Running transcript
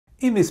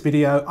In this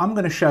video, I'm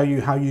going to show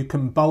you how you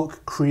can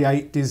bulk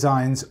create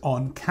designs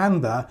on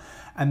Canva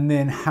and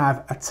then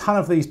have a ton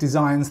of these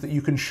designs that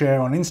you can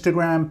share on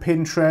Instagram,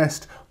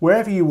 Pinterest,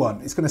 wherever you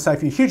want. It's going to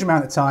save you a huge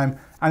amount of time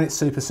and it's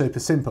super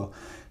simple.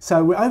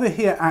 So we're over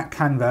here at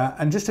Canva,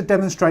 and just to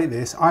demonstrate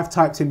this, I've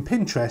typed in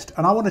Pinterest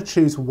and I want to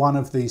choose one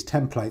of these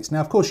templates.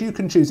 Now, of course, you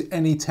can choose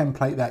any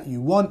template that you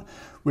want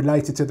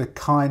related to the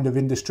kind of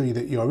industry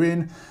that you're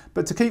in.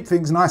 But to keep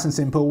things nice and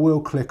simple,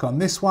 we'll click on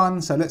this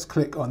one. So let's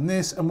click on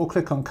this and we'll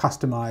click on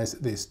customize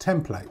this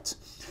template.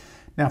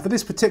 Now for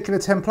this particular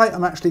template,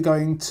 I'm actually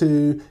going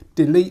to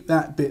delete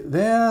that bit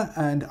there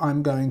and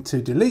I'm going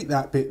to delete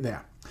that bit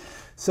there.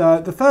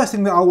 So the first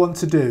thing that I want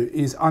to do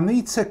is I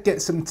need to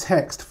get some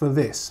text for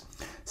this.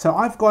 So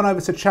I've gone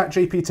over to Chat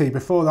GPT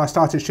before I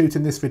started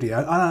shooting this video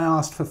and I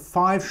asked for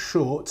 5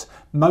 short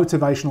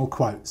motivational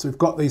quotes. So we've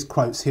got these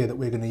quotes here that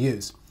we're going to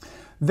use.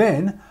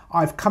 Then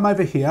I've come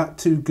over here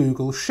to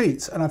Google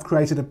Sheets and I've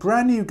created a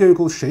brand new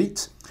Google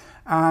Sheet,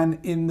 and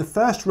in the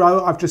first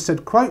row I've just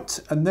said quote,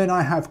 and then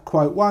I have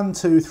quote 1,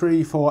 2,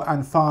 3, 4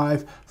 and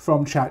 5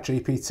 from Chat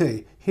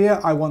GPT. Here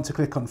I want to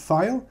click on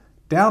File,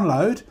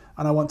 Download,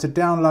 and I want to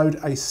download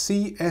a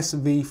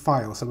CSV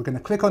file. So we're going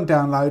to click on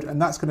download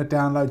and that's going to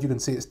download. You can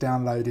see it's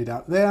downloaded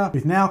up there.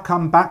 We've now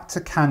come back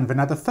to Canva.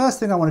 Now the first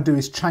thing I want to do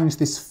is change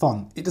this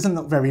font. It doesn't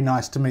look very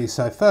nice to me.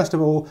 So first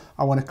of all,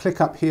 I want to click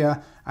up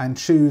here and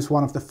choose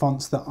one of the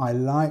fonts that I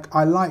like.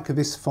 I like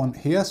this font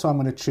here, so I'm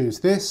going to choose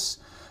this.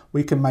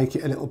 We can make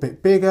it a little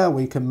bit bigger.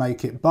 We can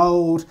make it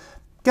bold.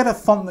 Get a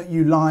font that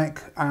you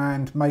like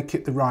and make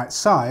it the right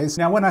size.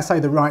 Now, when I say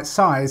the right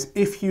size,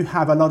 if you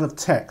have a lot of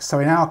text, so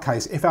in our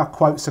case, if our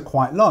quotes are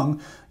quite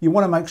long, you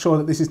want to make sure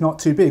that this is not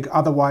too big,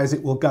 otherwise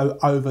it will go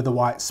over the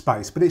white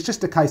space. But it's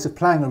just a case of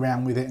playing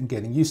around with it and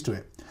getting used to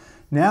it.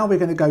 Now we're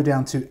going to go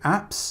down to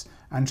Apps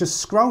and just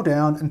scroll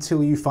down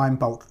until you find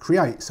Bulk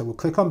Create. So we'll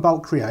click on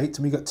Bulk Create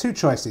and we've got 2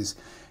 choices.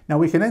 Now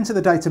we can enter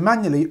the data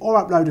manually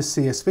or upload a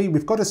CSV.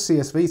 We've got a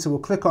CSV, so we'll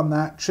click on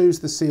that, choose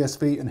the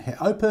CSV and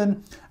hit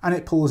open, and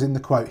it pulls in the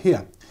quote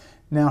here.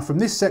 Now from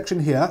this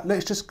section here,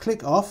 let's just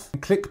click off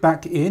and click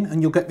back in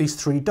and you'll get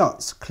these 3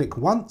 dots. Click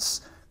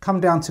once, come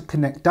down to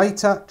connect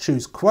data,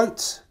 choose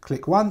quote,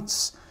 click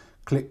once,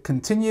 click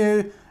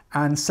continue,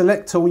 and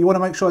select all. You want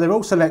to make sure they're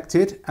all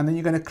selected, and then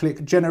you're going to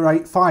click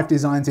generate 5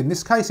 designs. In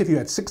this case, if you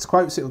had 6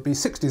 quotes, it would be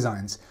 6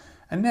 designs.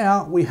 And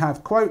now we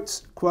have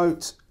quote,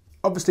 quote.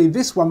 Obviously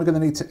this one we're going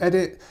to need to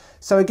edit.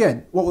 So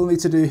again, what we'll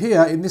need to do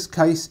here in this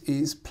case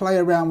is play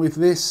around with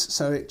this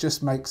so it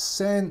just makes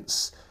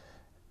sense.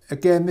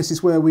 Again, this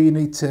is where we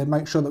need to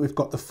make sure that we've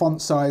got the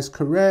font size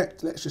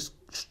correct. Let's just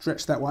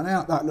stretch that one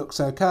out. That looks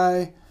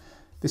okay.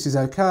 This is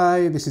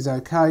okay, this is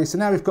okay. So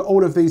now we've got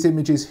all of these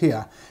images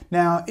here.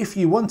 Now, if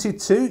you wanted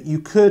to, you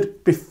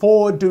could,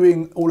 before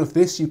doing all of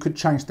this, you could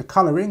change the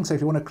coloring. So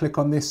if you want to click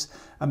on this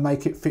and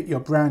make it fit your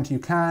brand, you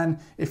can.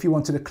 If you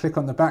wanted to click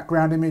on the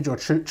background image or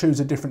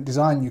choose a different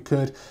design, you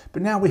could.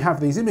 But now we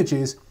have these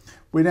images.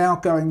 We're now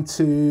going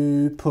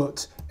to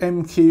put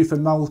MQ for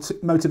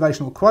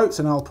motivational quotes,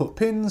 and I'll put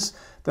pins.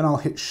 Then I'll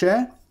hit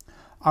share.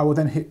 I will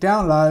then hit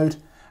download.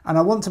 And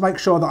I want to make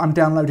sure that I'm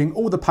downloading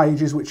all the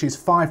pages, which is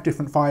 5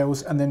 different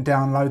files, and then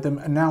download them.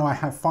 And now I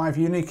have 5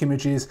 unique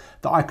images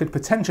that I could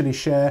potentially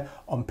share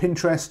on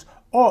Pinterest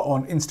or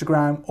on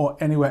Instagram or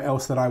anywhere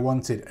else that I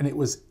wanted. And it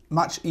was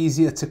much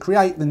easier to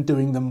create than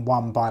doing them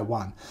one by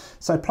one.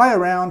 So play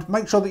around,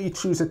 make sure that you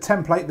choose a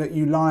template that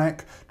you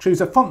like,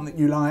 choose a font that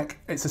you like.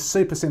 It's a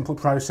super simple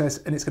process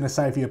and it's going to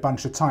save you a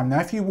bunch of time. Now,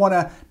 if you want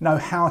to know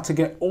how to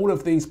get all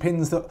of these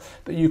pins that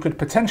you could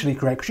potentially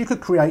create, because you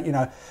could create,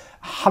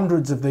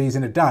 hundreds of these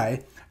in a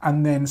day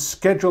and then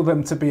schedule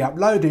them to be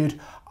uploaded,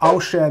 I'll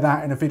share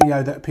that in a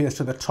video that appears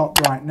to the top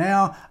right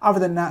now.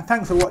 Other than that,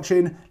 thanks for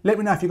watching. Let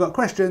me know if you've got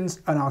questions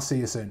and I'll see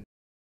you soon.